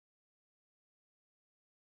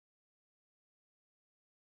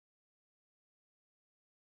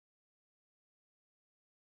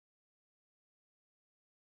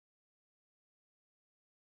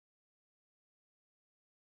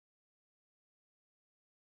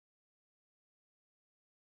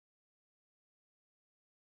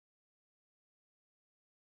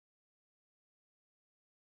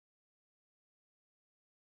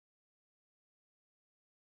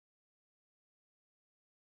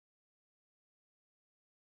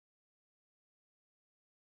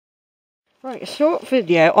Right, a short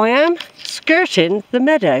video. I am skirting the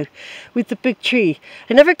meadow with the big tree.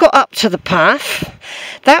 I never got up to the path.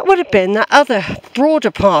 That would have been, that other broader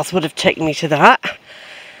path would have taken me to that.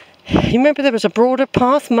 You remember there was a broader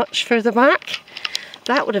path much further back?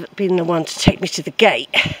 That would have been the one to take me to the gate.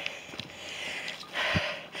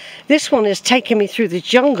 This one is taking me through the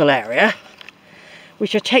jungle area,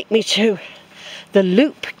 which will take me to the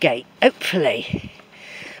loop gate, hopefully.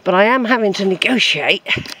 But I am having to negotiate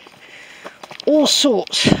all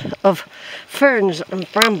sorts of ferns and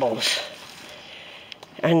brambles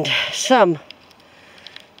and some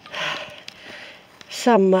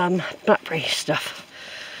blackberry stuff.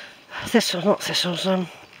 Thistle, not thistles,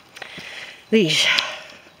 these.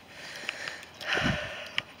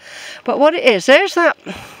 But what it is, there's that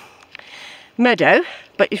meadow,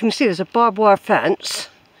 but you can see there's a barbed wire fence.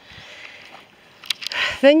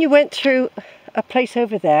 Then you went through a place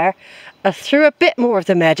over there, through a bit more of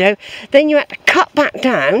the meadow, then you had to cut back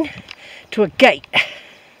down to a gate.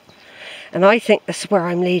 And I think this is where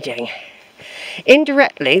I'm leading.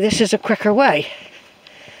 Indirectly, this is a quicker way.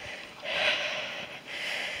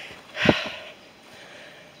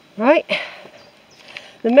 Right?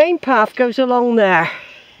 The main path goes along there.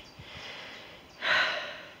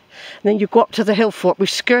 And then you go up to the hill fort. We've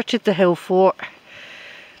skirted the hill fort.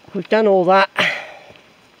 We've done all that.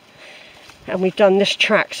 And we've done this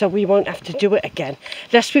track, so we won't have to do it again.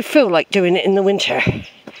 Unless we feel like doing it in the winter.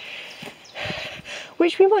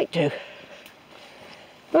 Which we might do.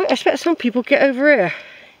 Right, I expect some people get over here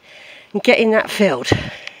and get in that field.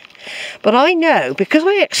 But I know, because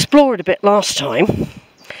I explored a bit last time,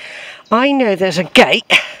 I know there's a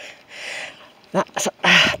gate that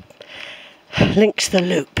links the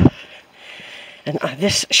loop. And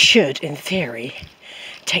this should, in theory,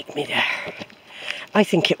 take me there. I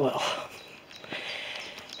think it will.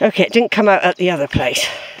 Okay, it didn't come out at the other place.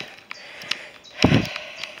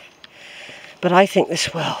 But I think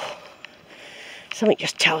this will. Something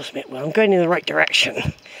just tells me it will. I'm going in the right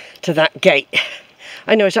direction to that gate.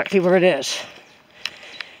 I know exactly where it is.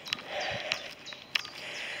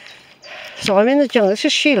 So I'm in the jungle. This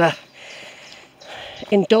is Sheila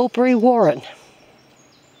in Dolebury Warren.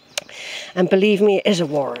 And believe me, it is a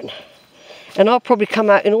warren. And I'll probably come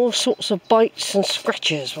out in all sorts of bites and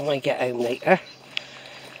scratches when I get home later.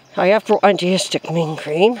 I have brought antihistamine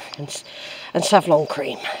cream and Savlon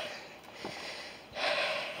cream.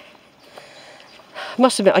 I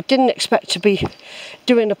must admit, I didn't expect to be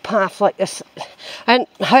doing a path like this. And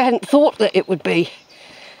I hadn't thought that it would be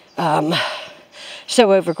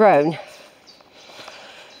so overgrown.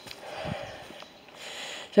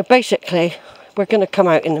 So basically, we're going to come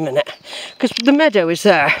out in a minute. Because the meadow is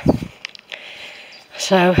there.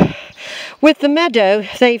 So, with the meadow,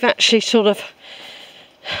 they've actually sort of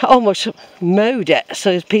almost mowed it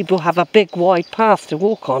so people have a big wide path to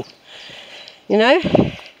walk on, you know.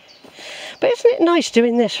 But isn't it nice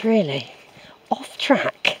doing this, really? Off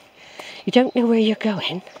track. You don't know where you're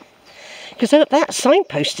going. Because that's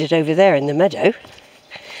signposted over there in the meadow.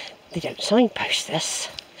 They don't signpost this.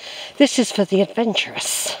 This is for the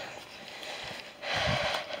adventurous.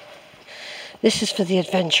 This is for the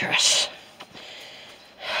adventurous.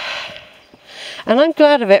 And I'm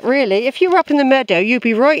glad of it, really. If you were up in the meadow, you'd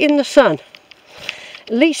be right in the sun.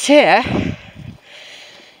 At least here,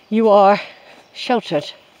 you are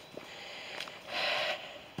sheltered.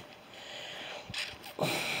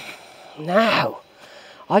 Now,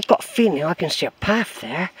 I've got a feeling I can see a path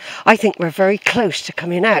there. I think we're very close to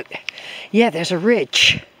coming out. Yeah, there's a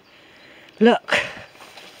ridge. Look.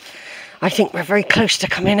 I think we're very close to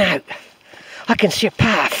coming out. I can see a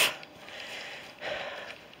path.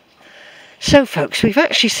 So folks, we've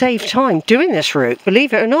actually saved time doing this route,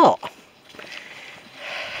 believe it or not.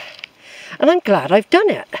 And I'm glad I've done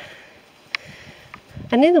it.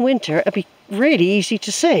 And in the winter, it'll be really easy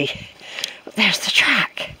to see. But there's the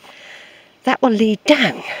track. That will lead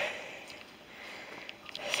down.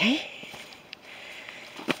 See?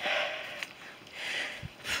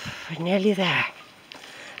 We're nearly there.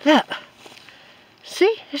 Look.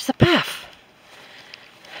 See? There's the path.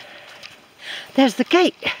 There's the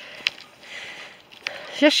gate.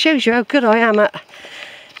 Just shows you how good I am at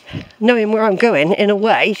knowing where I'm going in a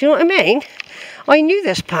way. Do you know what I mean? I knew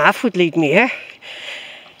this path would lead me here.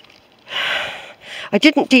 I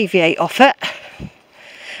didn't deviate off it.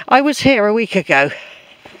 I was here a week ago.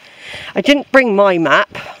 I didn't bring my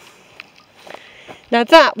map. Now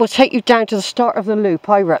that will take you down to the start of the loop,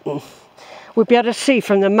 I reckon. We'll be able to see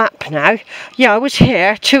from the map now. Yeah, I was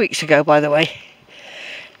here 2 weeks ago, by the way.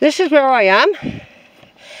 This is where I am.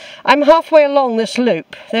 I'm halfway along this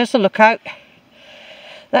loop. There's the lookout.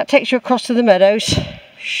 That takes you across to the meadows.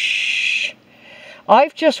 Shh.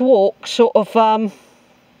 I've just walked sort of,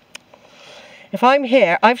 if I'm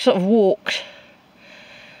here, I've sort of walked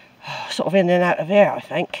sort of in and out of here, I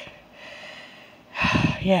think.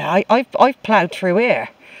 Yeah, I've ploughed through here,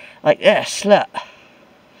 like this, look.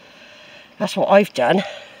 That's what I've done.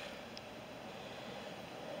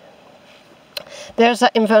 There's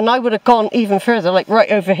that info, and I would have gone even further, like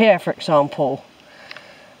right over here, for example.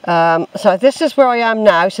 So this is where I am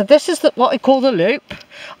now. So this is what I call the loop.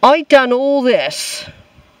 I done all this.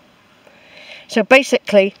 So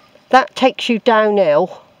basically, that takes you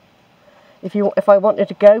downhill. If I wanted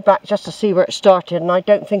to go back just to see where it started, and I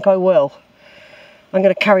don't think I will. I'm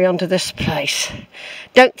going to carry on to this place.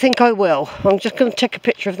 Don't think I will. I'm just going to take a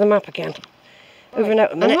picture of the map again. Over and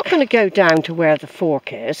out a minute. I'm not going to go down to where the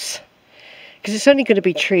fork is, because it's only going to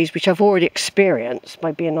be trees which I've already experienced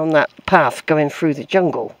by being on that path going through the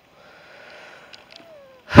jungle.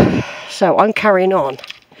 So I'm carrying on.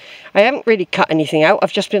 I haven't really cut anything out,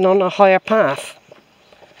 I've just been on a higher path.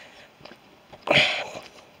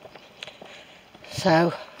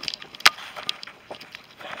 So,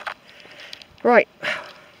 right,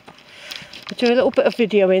 I'll do a little bit of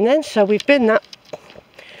videoing then. So we've been that,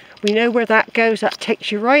 we know where that goes. That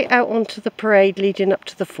takes you right out onto the parade leading up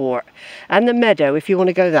to the fort and the meadow if you want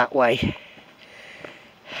to go that way.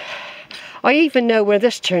 I even know where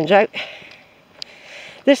this turns out.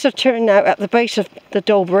 This will turn out at the base of the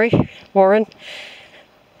Dolebury Warren,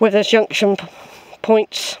 where there's junction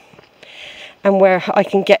points and where I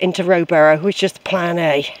can get into Rowberrow, which is plan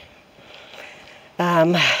A.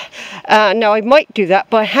 Now I might do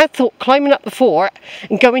that, but I had thought climbing up the fort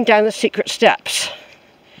and going down the secret steps.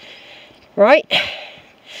 Right?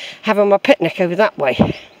 Having my picnic over that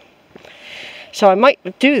way. So I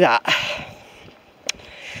might do that.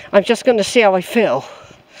 I'm just going to see how I feel.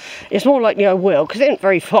 It's more likely I will, because it isn't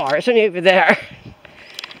very far. It's only over there.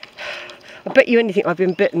 I bet you anything I've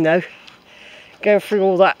been bitten though. Going through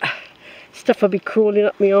all that stuff, I'll be crawling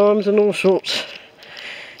up my arms and all sorts.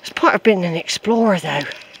 It's part of being an explorer though.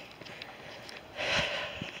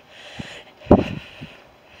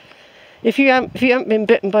 If you haven't been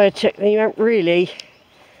bitten by a tick, then you haven't really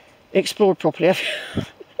explored properly, have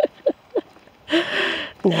you?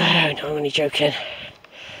 No, I'm only joking.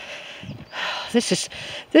 This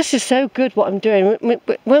is so good what I'm doing.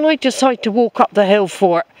 When I decide to walk up the hill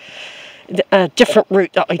for a different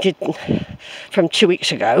route that I did from 2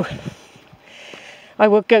 weeks ago, I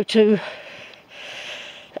will go to,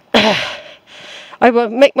 I will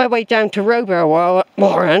make my way down to Rowberrow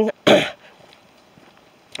Warren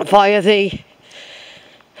via the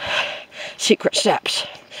secret steps,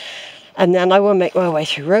 and then I will make my way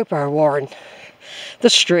through Rowberrow Warren, the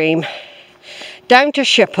stream, down to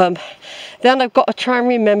Shipham. Then I've got to try and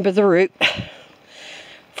remember the route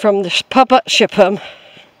from the pub at Shipham,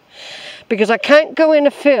 because I can't go in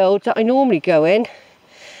a field that I normally go in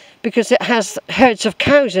because it has herds of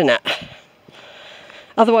cows in it.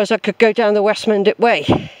 Otherwise I could go down the West Mendip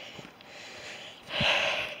way.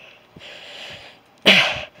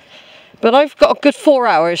 But I've got a good 4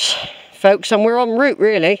 hours, folks, and we're en route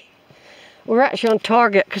really. We're actually on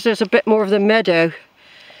target because there's a bit more of the meadow.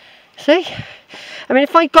 See? I mean,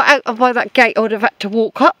 if I got out by that gate, I would have had to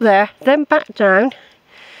walk up there, then back down.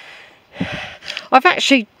 I've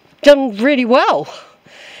actually done really well.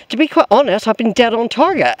 To be quite honest, I've been dead on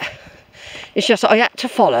target. It's just I had to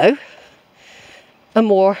follow a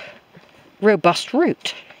more robust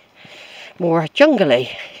route, more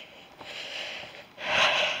jungly.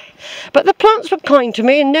 But the plants were kind to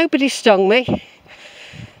me and nobody stung me.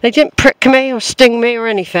 They didn't prick me or sting me or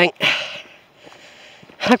anything.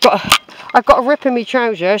 I've got a rip in my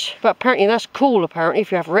trousers, but apparently that's cool apparently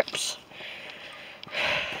if you have rips.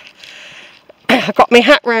 I've got my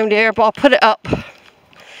hat round here, but I'll put it up.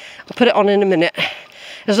 I'll put it on in a minute.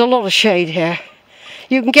 There's a lot of shade here.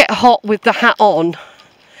 You can get hot with the hat on.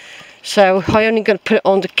 So I'm only going to put it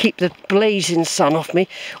on to keep the blazing sun off me,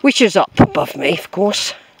 which is up above me, of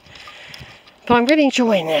course. But I'm really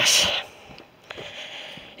enjoying this.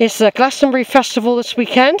 It's the Glastonbury Festival this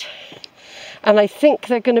weekend, and I think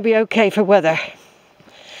they're going to be okay for weather.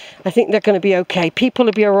 I think they're going to be okay. People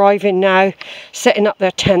will be arriving now, setting up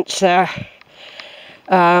their tents there.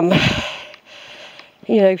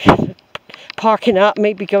 You know, parking up,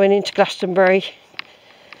 maybe going into Glastonbury.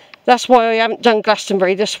 That's why I haven't done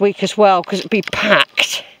Glastonbury this week as well, because it'd be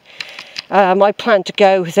packed. I plan to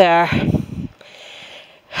go there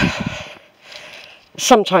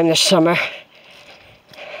sometime this summer.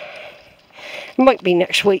 Might be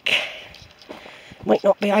next week. Might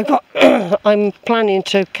not be. I'm planning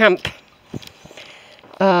to camp.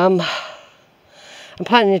 I'm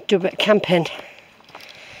planning to do a bit of camping.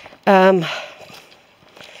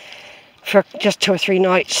 for just 2 or 3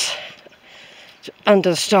 nights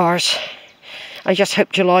under the stars. I just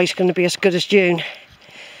hope July's going to be as good as June.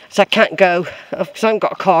 So I can't go, because I haven't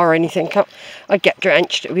got a car or anything. I'd get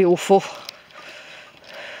drenched, it'd be awful.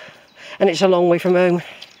 And it's a long way from home.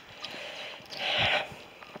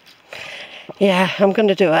 Yeah, I'm going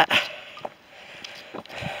to do it.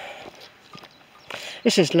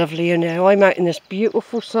 This is lovely, you know. I'm out in this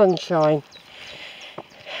beautiful sunshine.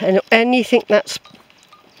 And anything that's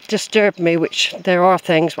disturbed me, which there are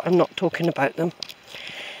things, but I'm not talking about them.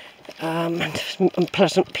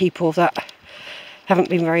 Unpleasant people that haven't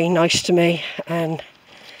been very nice to me, and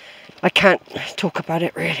I can't talk about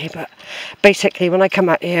it really, but basically when I come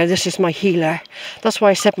out here, this is my healer. That's why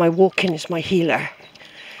I said my walking is my healer.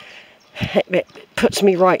 It puts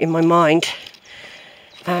me right in my mind,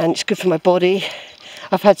 and it's good for my body.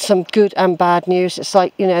 I've had some good and bad news. It's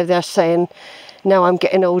like, you know, they're saying now I'm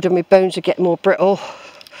getting older, my bones are getting more brittle.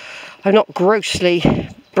 I'm not grossly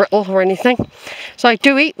brittle or anything, so I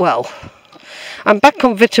do eat well. I'm back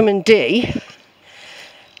on vitamin D,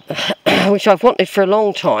 which I've wanted for a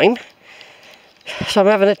long time, so I'm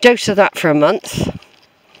having a dose of that for a month.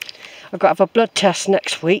 I've got to have a blood test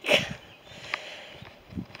next week,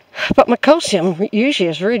 but my calcium usually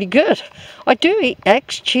is really good. I do eat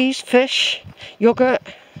eggs, cheese, fish, yogurt.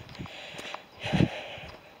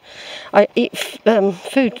 I eat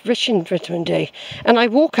food rich in vitamin D, and I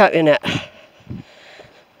walk out in it.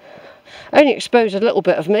 I only expose a little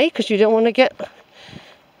bit of me because you don't want to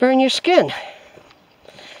burn your skin.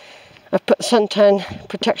 I've put suntan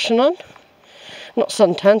protection on. Not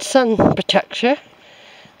suntan, sun protection.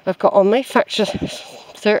 I've got on me, factor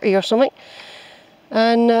 30 or something.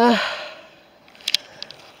 And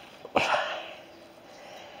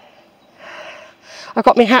I've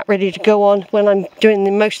got my hat ready to go on when I'm doing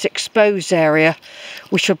the most exposed area,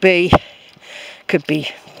 which could be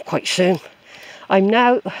quite soon. I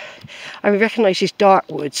recognise these dark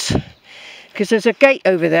woods, because there's a gate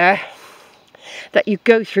over there that you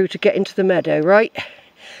go through to get into the meadow, right?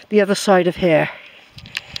 The other side of here.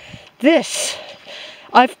 This,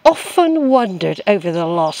 I've often wondered over the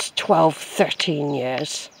last 12, 13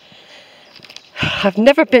 years. I've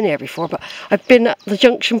never been here before, but I've been at the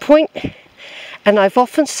junction point, and I've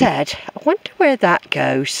often said, I wonder where that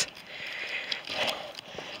goes.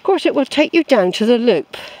 Of course, it will take you down to the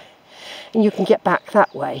loop, and you can get back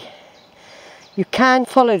that way. You can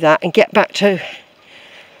follow that and get back to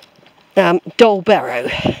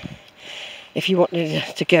Dolebury if you wanted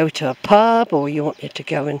to go to a pub, or you wanted to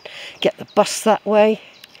go and get the bus that way.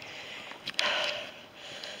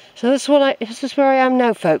 So this is where I am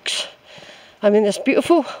now, folks. I'm in this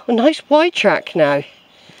beautiful, nice wide track now,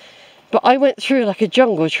 but I went through like a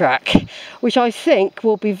jungle track, which I think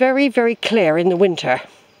will be very, very clear in the winter.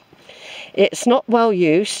 It's not well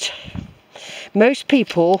used. Most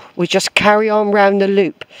people will just carry on round the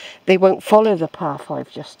loop. They won't follow the path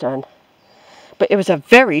I've just done. But it was a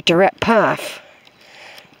very direct path.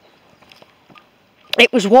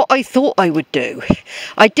 It was what I thought I would do.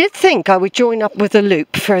 I did think I would join up with a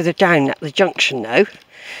loop further down at the junction though.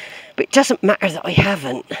 But it doesn't matter that I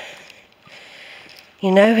haven't.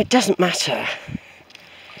 You know, it doesn't matter.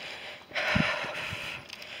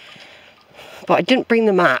 But I didn't bring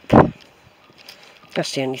the map.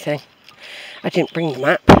 That's the only thing. I didn't bring the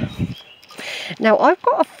map. Now I've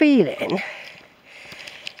got a feeling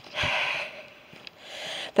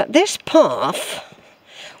that this path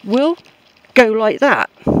will go like that.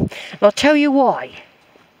 And I'll tell you why.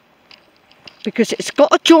 Because it's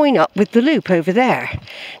got to join up with the loop over there.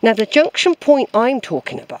 Now the junction point I'm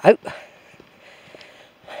talking about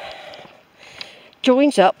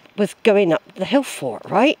joins up with going up the hill fort,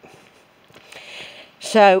 right?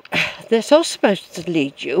 So this is supposed to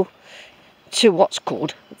lead you to what's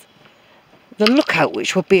called the lookout,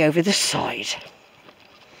 which will be over this side.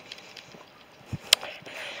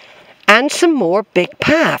 And some more big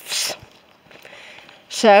paths.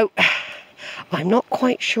 So I'm not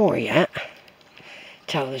quite sure yet,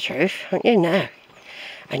 tell the truth, aren't you now?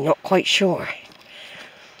 I'm not quite sure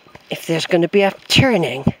if there's going to be a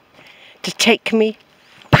turning to take me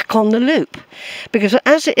back on the loop, because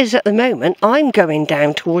as it is at the moment, I'm going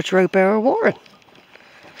down towards Rowberrow Warren.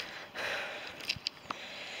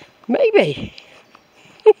 Maybe.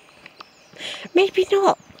 Maybe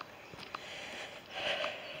not.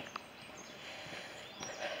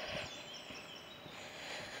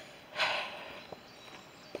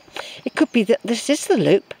 It could be that this is the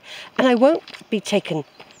loop and I won't be taken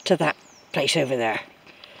to that place over there.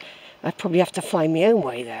 I'd probably have to find my own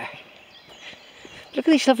way there. Look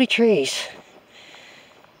at these lovely trees.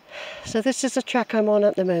 So this is the track I'm on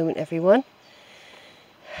at the moment, everyone.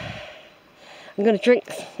 I'm going to drink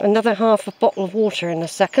another half a bottle of water in a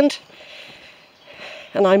second.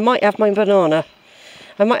 And I might have my banana.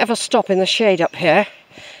 I might have a stop in the shade up here.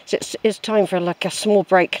 So it's time for like a small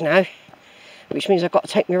break now. Which means I've got to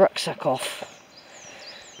take my rucksack off.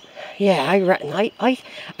 Yeah, I reckon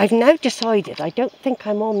I've now decided I don't think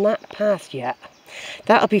I'm on that path yet.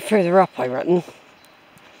 That'll be further up, I reckon.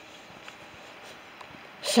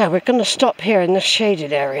 So we're going to stop here in this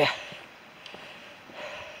shaded area.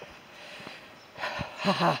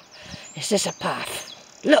 Haha, is this a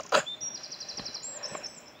path? Look!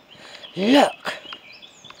 Look!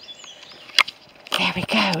 There we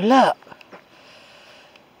go, look!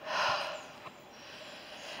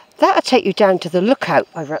 That'll take you down to the lookout,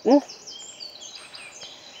 I reckon.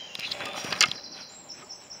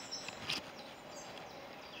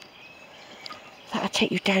 That'll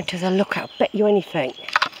take you down to the lookout, bet you anything.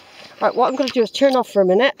 Right, what I'm going to do is turn off for a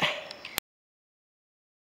minute.